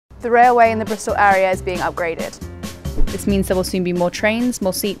The railway in the Bristol area is being upgraded. This means there will soon be more trains,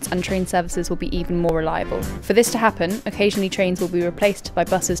 more seats, and train services will be even more reliable. For this to happen, occasionally trains will be replaced by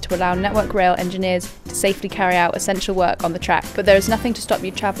buses to allow Network Rail engineers to safely carry out essential work on the track, but there is nothing to stop you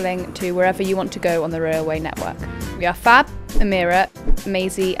travelling to wherever you want to go on the railway network. We are Fab, Amira,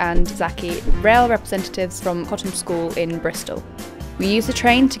 Maisie and Zaki, rail representatives from Cotham School in Bristol. We use the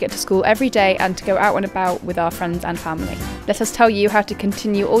train to get to school every day and to go out and about with our friends and family. Let us tell you how to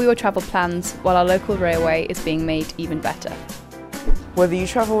continue all your travel plans while our local railway is being made even better. Whether you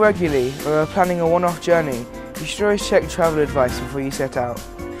travel regularly or are planning a one-off journey, you should always check travel advice before you set out.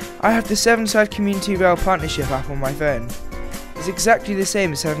 I have the Sevenside Community Rail Partnership app on my phone. It's exactly the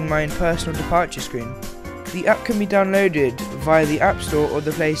same as having my own personal departure screen. The app can be downloaded via the App Store or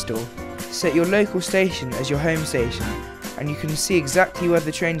the Play Store. Set your local station as your home station, and you can see exactly where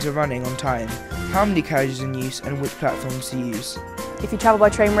the trains are running on time, how many carriages are in use and which platforms to use. If you travel by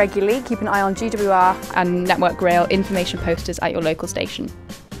train regularly, keep an eye on GWR And Network Rail information posters at your local station.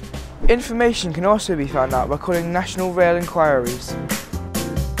 Information can also be found out by calling National Rail Inquiries.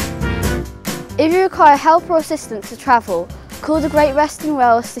 If you require help or assistance to travel, call the Great Western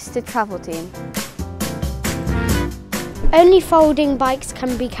Rail Assisted Travel Team. Only folding bikes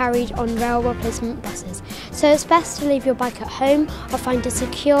can be carried on rail replacement buses, so it's best to leave your bike at home or find a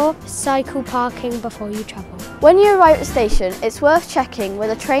secure cycle parking before you travel. When you arrive at the station, it's worth checking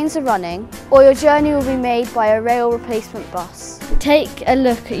whether trains are running or your journey will be made by a rail replacement bus. Take a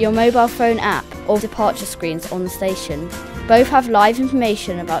look at your mobile phone app or departure screens on the station. Both have live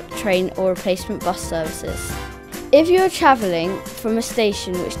information about train or replacement bus services. If you are travelling from a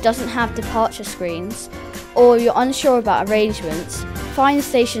station which doesn't have departure screens, or you're unsure about arrangements, find the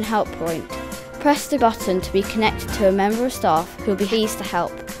station help point. Press the button to be connected to a member of staff who will be pleased to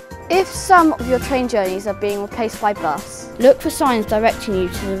help. If some of your train journeys are being replaced by bus, Look for signs directing you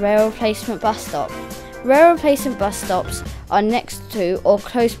to the rail replacement bus stop. Rail replacement bus stops are next to or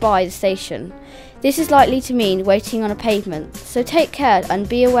close by the station. This is likely to mean waiting on a pavement, so take care and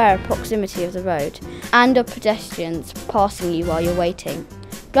be aware of proximity of the road and of pedestrians passing you while you're waiting.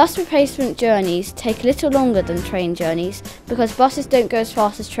 Bus replacement journeys take a little longer than train journeys because buses don't go as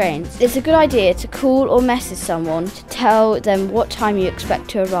fast as trains. It's a good idea to call or message someone to tell them what time you expect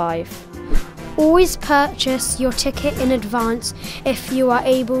to arrive. Always purchase your ticket in advance if you are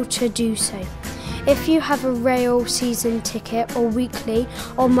able to do so. If you have a rail season ticket or weekly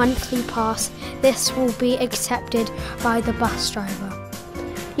or monthly pass, this will be accepted by the bus driver.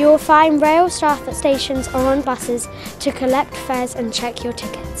 You will find rail staff at stations or on buses to collect fares and check your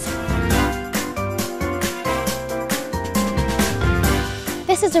tickets.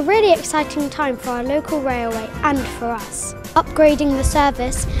 This is a really exciting time for our local railway and for us. Upgrading the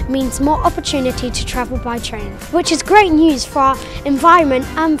service means more opportunity to travel by train, which is great news for our environment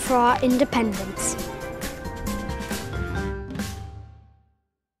and for our independence.